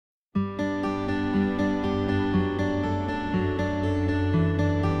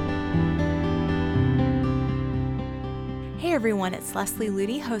Hey everyone, it's Leslie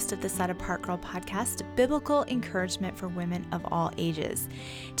Ludy, host of the Set Apart Girl podcast, biblical encouragement for women of all ages.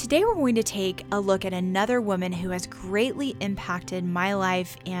 Today we're going to take a look at another woman who has greatly impacted my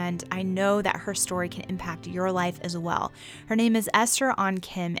life, and I know that her story can impact your life as well. Her name is Esther Ahn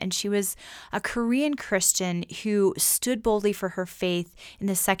Kim, and she was a Korean Christian who stood boldly for her faith in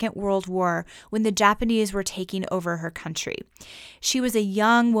the Second World War when the Japanese were taking over her country. She was a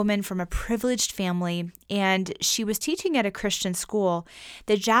young woman from a privileged family, and she was teaching at a Christian school.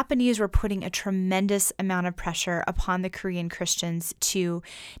 The Japanese were putting a tremendous amount of pressure upon the Korean Christians to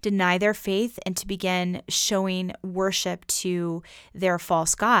deny their faith and to begin showing worship to their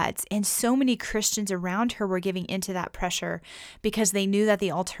false gods. And so many Christians around her were giving into that pressure because they knew that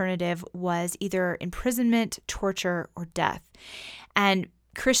the alternative was either imprisonment, torture, or death. And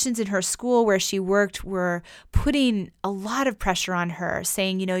Christians in her school where she worked were putting a lot of pressure on her,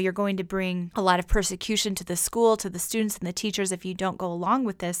 saying, you're going to bring a lot of persecution to the school, to the students and the teachers if you don't go along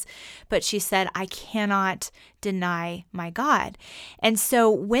with this. But she said, I cannot deny my God. And so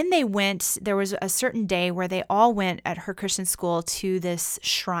when they went, there was a certain day where they all went at her Christian school to this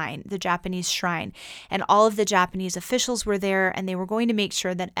shrine, the Japanese shrine. And all of the Japanese officials were there, and they were going to make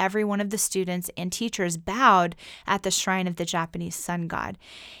sure that every one of the students and teachers bowed at the shrine of the Japanese sun god.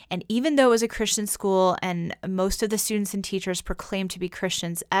 And even though it was a Christian school and most of the students and teachers proclaimed to be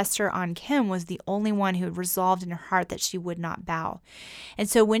Christians, Esther Ahn Kim was the only one who had resolved in her heart that she would not bow. And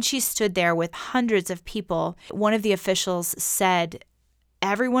so when she stood there with hundreds of people, one of the officials said,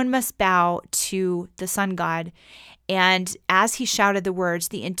 everyone must bow to the sun god. And as he shouted the words,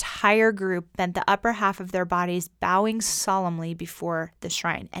 the entire group bent the upper half of their bodies, bowing solemnly before the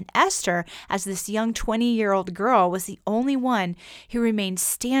shrine. And Esther, as this young 20-year-old girl, was the only one who remained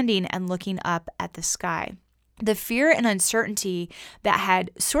standing and looking up at the sky. The fear and uncertainty that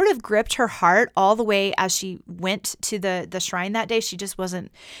had sort of gripped her heart all the way as she went to the shrine that day, she just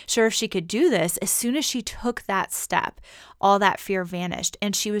wasn't sure if she could do this. As soon as she took that step, all that fear vanished,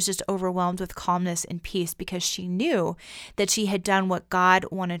 and she was just overwhelmed with calmness and peace because she knew that she had done what God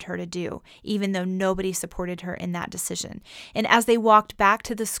wanted her to do, even though nobody supported her in that decision. And as they walked back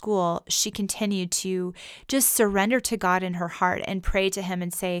to the school, she continued to just surrender to God in her heart and pray to him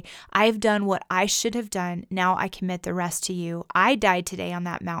and say, I've done what I should have done. Now I commit the rest to you. I died today on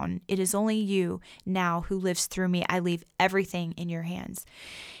that mountain. It is only you now who lives through me. I leave everything in your hands.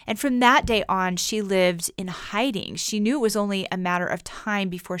 And from that day on, she lived in hiding. She knew it was only a matter of time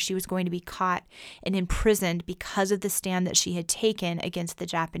before she was going to be caught and imprisoned because of the stand that she had taken against the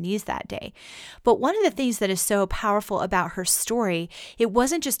Japanese that day. But one of the things that is so powerful about her story, it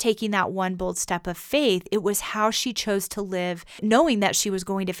wasn't just taking that one bold step of faith, it was how she chose to live knowing that she was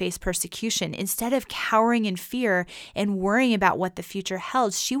going to face persecution. Instead of cowering in fear and worrying about what the future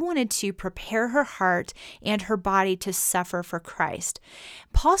held, she wanted to prepare her heart and her body to suffer for Christ.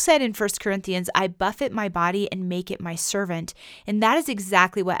 Paul said in 1 Corinthians, I buffet my body and make it my servant. And that is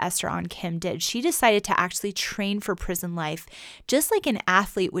exactly what Esther Ahn Kim did. She decided to actually train for prison life, just like an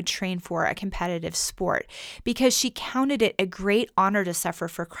athlete would train for a competitive sport, because she counted it a great honor to suffer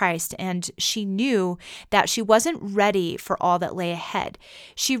for Christ. And she knew that she wasn't ready for all that lay ahead.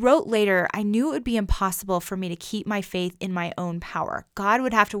 She wrote later, I knew it would be impossible for me to keep my faith in my own power. God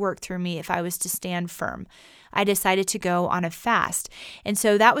would have to work through me if I was to stand firm. I decided to go on a fast. And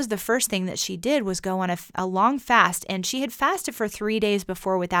so that was the first thing that she did, was go on a long fast. And she had fasted for 3 days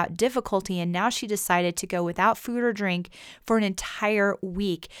before without difficulty. And now she decided to go without food or drink for an entire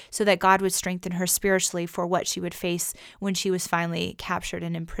week so that God would strengthen her spiritually for what she would face when she was finally captured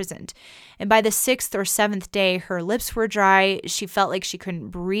and imprisoned. And by the 6th or 7th day, her lips were dry. She felt like she couldn't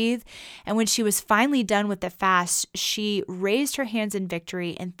breathe. And when she was finally done with the fast, she raised her hands in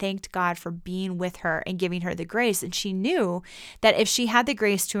victory and thanked God for being with her and giving her the grace. And she knew that if she had the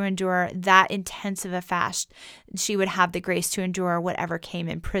grace to endure that intense of a fast, she would have the grace to endure whatever came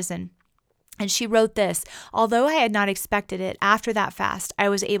in prison. And she wrote this, although I had not expected it, after that fast, I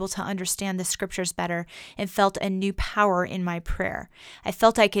was able to understand the scriptures better and felt a new power in my prayer. I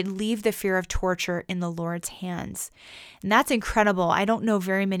felt I could leave the fear of torture in the Lord's hands. And that's incredible. I don't know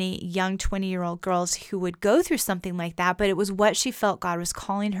very many young 20-year-old girls who would go through something like that, but it was what she felt God was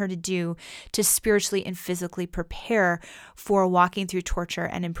calling her to do to spiritually and physically prepare for walking through torture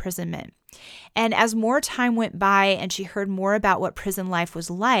and imprisonment. And as more time went by and she heard more about what prison life was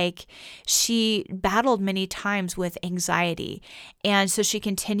like, she battled many times with anxiety. And so she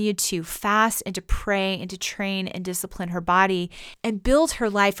continued to fast and to pray and to train and discipline her body and build her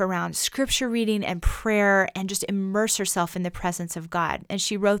life around scripture reading and prayer and just immerse herself in the presence of God. And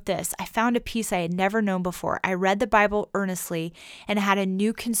she wrote this: "I found a peace I had never known before. I read the Bible earnestly and had a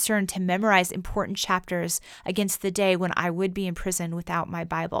new concern to memorize important chapters against the day when I would be in prison without my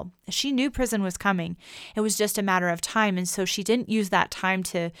Bible." She knew prison was coming. It was just a matter of time. And so she didn't use that time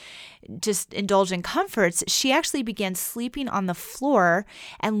to just indulge in comforts. She actually began sleeping on the floor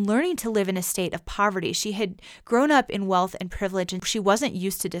and learning to live in a state of poverty. She had grown up in wealth and privilege, and she wasn't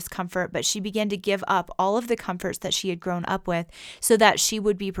used to discomfort, but she began to give up all of the comforts that she had grown up with so that she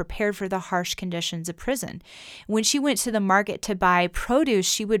would be prepared for the harsh conditions of prison. When she went to the market to buy produce,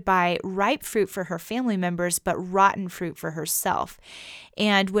 she would buy ripe fruit for her family members, but rotten fruit for herself.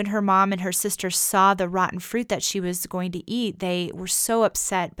 And when her mom and her sister saw the rotten fruit that she was going to eat, they were so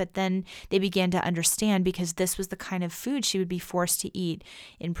upset, but then they began to understand because this was the kind of food she would be forced to eat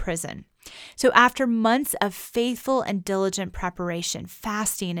in prison. So after months of faithful and diligent preparation,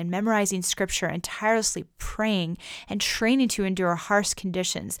 fasting and memorizing scripture and tirelessly praying and training to endure harsh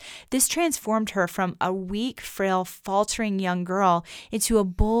conditions, this transformed her from a weak, frail, faltering young girl into a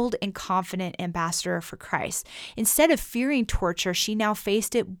bold and confident ambassador for Christ. Instead of fearing torture, she now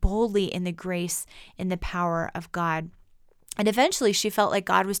faced it boldly in the grace and the power of God. And eventually she felt like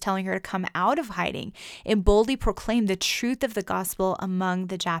God was telling her to come out of hiding and boldly proclaim the truth of the gospel among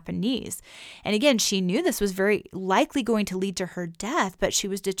the Japanese. And again, she knew this was very likely going to lead to her death, but she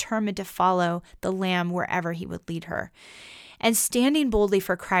was determined to follow the Lamb wherever he would lead her. And standing boldly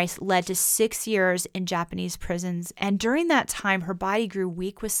for Christ led to 6 years in Japanese prisons. And during that time, her body grew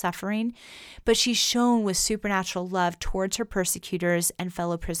weak with suffering, but she shone with supernatural love towards her persecutors and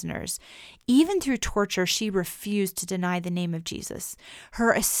fellow prisoners. Even through torture, she refused to deny the name of Jesus.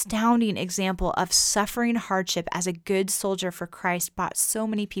 Her astounding example of suffering hardship as a good soldier for Christ brought so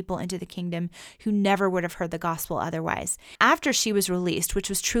many people into the kingdom who never would have heard the gospel otherwise. After she was released, which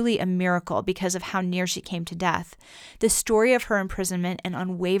was truly a miracle because of how near she came to death, the story of her imprisonment and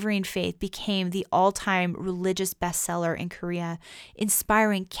unwavering faith became the all-time religious bestseller in Korea,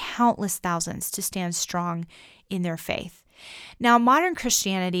 inspiring countless thousands to stand strong in their faith. Now, modern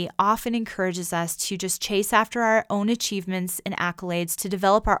Christianity often encourages us to just chase after our own achievements and accolades, to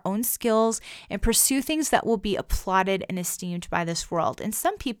develop our own skills and pursue things that will be applauded and esteemed by this world. And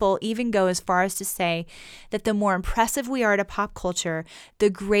some people even go as far as to say that the more impressive we are to pop culture, the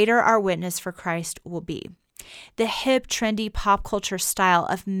greater our witness for Christ will be. The hip, trendy pop culture style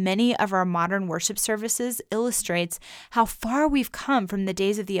of many of our modern worship services illustrates how far we've come from the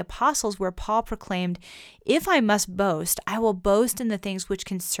days of the apostles, where Paul proclaimed, "If I must boast, I will boast in the things which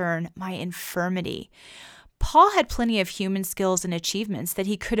concern my infirmity." Paul had plenty of human skills and achievements that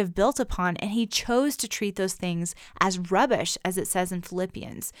he could have built upon, and he chose to treat those things as rubbish, as it says in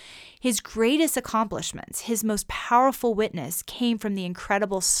Philippians. His greatest accomplishments, his most powerful witness, came from the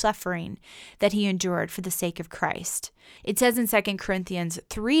incredible suffering that he endured for the sake of Christ. It says in 2 Corinthians,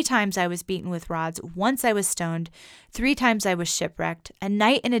 3 times I was beaten with rods, once I was stoned, 3 times I was shipwrecked, a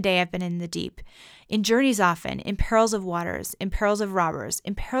night and a day I've been in the deep. In journeys often, in perils of waters, in perils of robbers,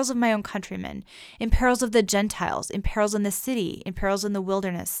 in perils of my own countrymen, in perils of the Gentiles, in perils in the city, in perils in the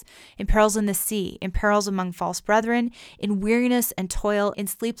wilderness, in perils in the sea, in perils among false brethren, in weariness and toil, in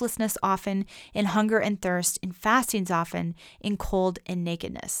sleeplessness often, in hunger and thirst, in fastings often, in cold and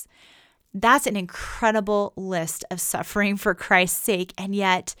nakedness. That's an incredible list of suffering for Christ's sake, and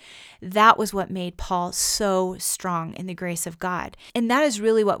yet that was what made Paul so strong in the grace of God. And that is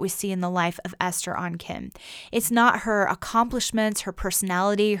really what we see in the life of Esther Ahn Kim. It's not her accomplishments, her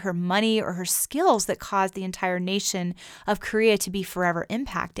personality, her money, or her skills that caused the entire nation of Korea to be forever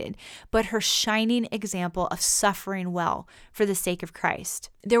impacted, but her shining example of suffering well for the sake of Christ.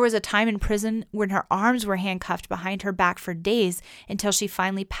 There was a time in prison when her arms were handcuffed behind her back for days until she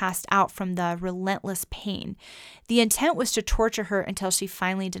finally passed out from the relentless pain. The intent was to torture her until she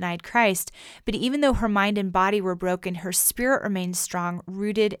finally denied Christ, but even though her mind and body were broken, her spirit remained strong,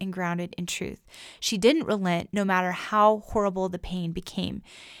 rooted and grounded in truth. She didn't relent no matter how horrible the pain became.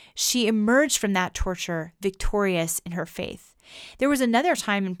 She emerged from that torture victorious in her faith. There was another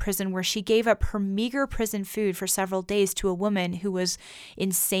time in prison where she gave up her meager prison food for several days to a woman who was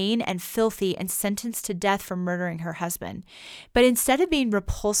insane and filthy and sentenced to death for murdering her husband. But instead of being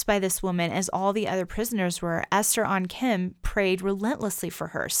repulsed by this woman as all the other prisoners were, Esther Ahn Kim prayed relentlessly for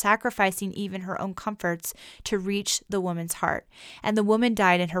her, sacrificing even her own comforts to reach the woman's heart. And the woman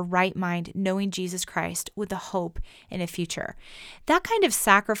died in her right mind, knowing Jesus Christ with a hope in a future. That kind of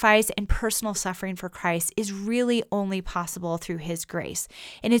sacrifice and personal suffering for Christ is really only possible through His grace.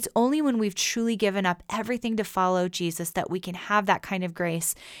 And it's only when we've truly given up everything to follow Jesus that we can have that kind of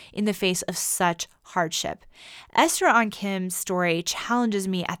grace in the face of such hardship. Esther Ahn Kim's story challenges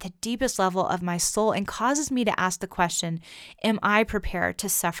me at the deepest level of my soul and causes me to ask the question, am I prepared to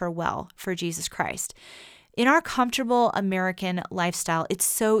suffer well for Jesus Christ? In our comfortable American lifestyle, it's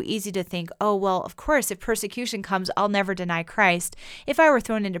so easy to think, oh, well, of course, if persecution comes, I'll never deny Christ. If I were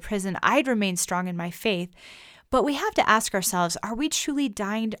thrown into prison, I'd remain strong in my faith. But we have to ask ourselves, are we truly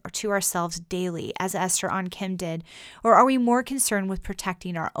dying to ourselves daily, as Esther Ahn Kim did, or are we more concerned with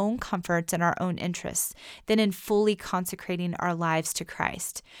protecting our own comforts and our own interests than in fully consecrating our lives to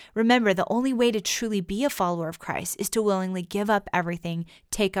Christ? Remember, the only way to truly be a follower of Christ is to willingly give up everything,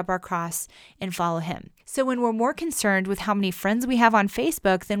 take up our cross, and follow Him. So when we're more concerned with how many friends we have on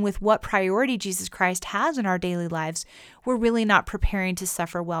Facebook than with what priority Jesus Christ has in our daily lives, we're really not preparing to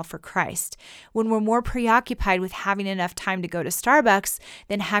suffer well for Christ. When we're more preoccupied with having enough time to go to Starbucks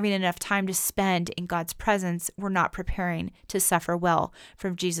than having enough time to spend in God's presence, we're not preparing to suffer well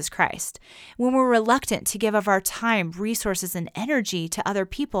from Jesus Christ. When we're reluctant to give of our time, resources, and energy to other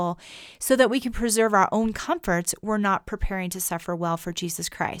people so that we can preserve our own comforts, we're not preparing to suffer well for Jesus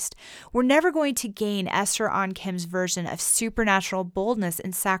Christ. We're never going to gain Esther Ahn Kim's version of supernatural boldness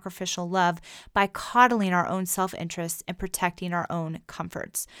and sacrificial love by coddling our own self-interest and protecting our own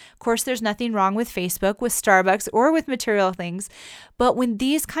comforts. Of course, there's nothing wrong with Facebook, with Starbucks, or with material things, but when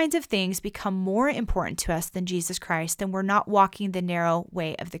these kinds of things become more important to us than Jesus Christ, then we're not walking the narrow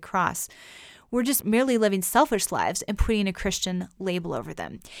way of the cross. We're just merely living selfish lives and putting a Christian label over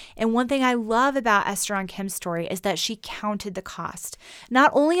them. And one thing I love about Esther Ahn Kim's story is that she counted the cost,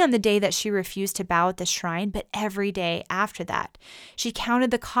 not only on the day that she refused to bow at the shrine, but every day after that. She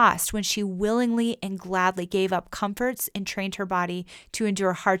counted the cost when she willingly and gladly gave up comforts and trained her body to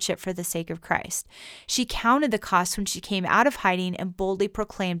endure hardship for the sake of Christ. She counted the cost when she came out of hiding and boldly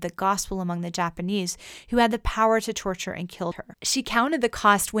proclaimed the gospel among the Japanese who had the power to torture and kill her. She counted the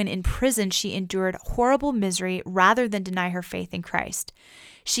cost when in prison she endured horrible misery rather than deny her faith in Christ.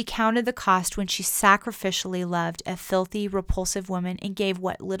 She counted the cost when she sacrificially loved a filthy, repulsive woman and gave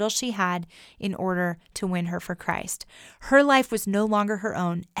what little she had in order to win her for Christ. Her life was no longer her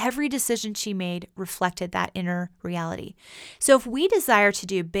own. Every decision she made reflected that inner reality. So if we desire to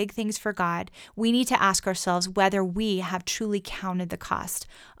do big things for God, we need to ask ourselves whether we have truly counted the cost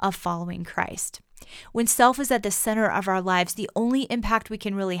of following Christ. When self is at the center of our lives, the only impact we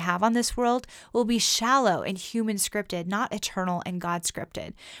can really have on this world will be shallow and human scripted, not eternal and God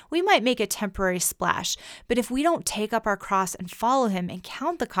scripted. We might make a temporary splash, but if we don't take up our cross and follow Him and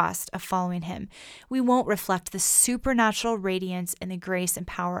count the cost of following Him, we won't reflect the supernatural radiance and the grace and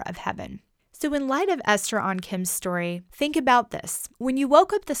power of heaven. So in light of Esther Ahn Kim's story, think about this. When you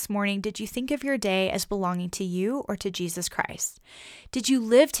woke up this morning, did you think of your day as belonging to you or to Jesus Christ? Did you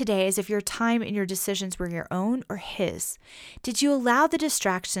live today as if your time and your decisions were your own or His? Did you allow the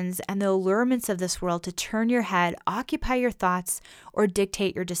distractions and the allurements of this world to turn your head, occupy your thoughts, or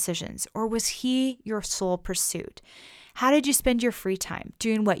dictate your decisions? Or was He your sole pursuit? How did you spend your free time?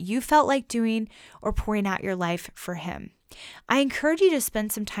 Doing what you felt like doing or pouring out your life for Him? I encourage you to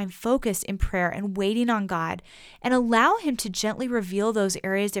spend some time focused in prayer and waiting on God and allow Him to gently reveal those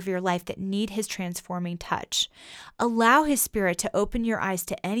areas of your life that need His transforming touch. Allow His Spirit to open your eyes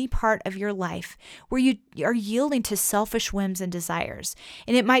to any part of your life where you are yielding to selfish whims and desires.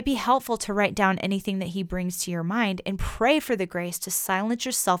 And it might be helpful to write down anything that He brings to your mind and pray for the grace to silence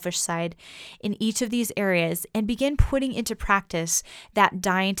your selfish side in each of these areas and begin putting into practice that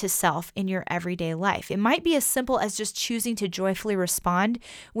dying to self in your everyday life. It might be as simple as just choosing to joyfully respond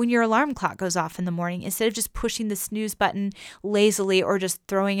when your alarm clock goes off in the morning instead of just pushing the snooze button lazily or just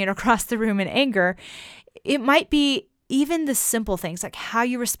throwing it across the room in anger. It might be even the simple things like how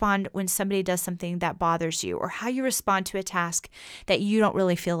you respond when somebody does something that bothers you or how you respond to a task that you don't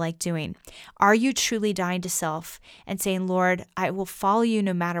really feel like doing. Are you truly dying to self and saying, Lord, I will follow you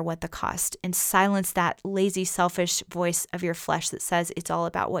no matter what the cost, and silence that lazy, selfish voice of your flesh that says it's all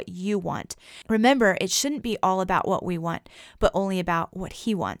about what you want? Remember, it shouldn't be all about what we want, but only about what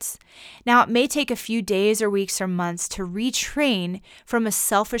He wants. Now, it may take a few days or weeks or months to retrain from a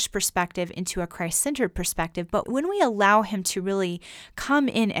selfish perspective into a Christ-centered perspective, but when we allow allow Him to really come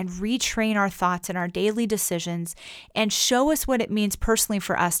in and retrain our thoughts and our daily decisions and show us what it means personally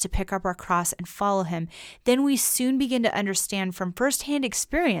for us to pick up our cross and follow Him, then we soon begin to understand from firsthand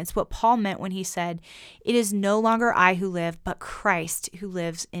experience what Paul meant when he said, "It is no longer I who live, but Christ who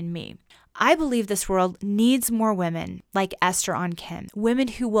lives in me." I believe this world needs more women like Esther Ahn Kim, women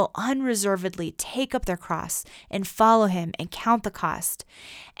who will unreservedly take up their cross and follow Him and count the cost.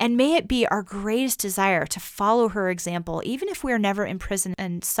 And may it be our greatest desire to follow her example, even if we are never in prison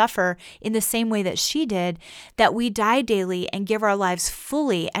and suffer in the same way that she did, that we die daily and give our lives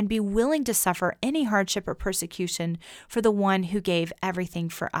fully and be willing to suffer any hardship or persecution for the one who gave everything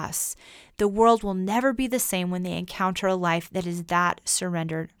for us. The world will never be the same when they encounter a life that is that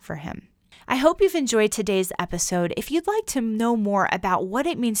surrendered for Him. I hope you've enjoyed today's episode. If you'd like to know more about what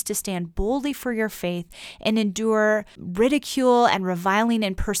it means to stand boldly for your faith and endure ridicule and reviling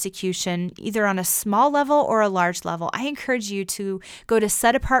and persecution, either on a small level or a large level, I encourage you to go to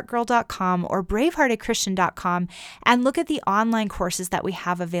setapartgirl.com or braveheartedchristian.com and look at the online courses that we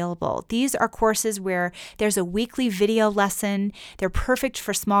have available. These are courses where there's a weekly video lesson. They're perfect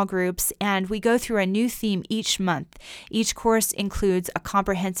for small groups, and we go through a new theme each month. Each course includes a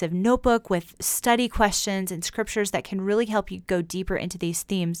comprehensive notebook with study questions and scriptures that can really help you go deeper into these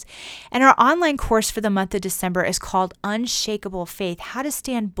themes. And our online course for the month of December is called Unshakable Faith, How to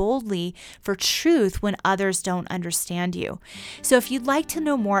Stand Boldly for Truth When Others Don't Understand You. So if you'd like to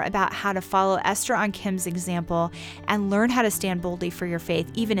know more about how to follow Esther Ahn Kim's example and learn how to stand boldly for your faith,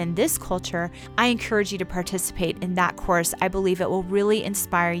 even in this culture, I encourage you to participate in that course. I believe it will really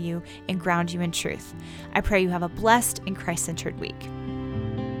inspire you and ground you in truth. I pray you have a blessed and Christ-centered week.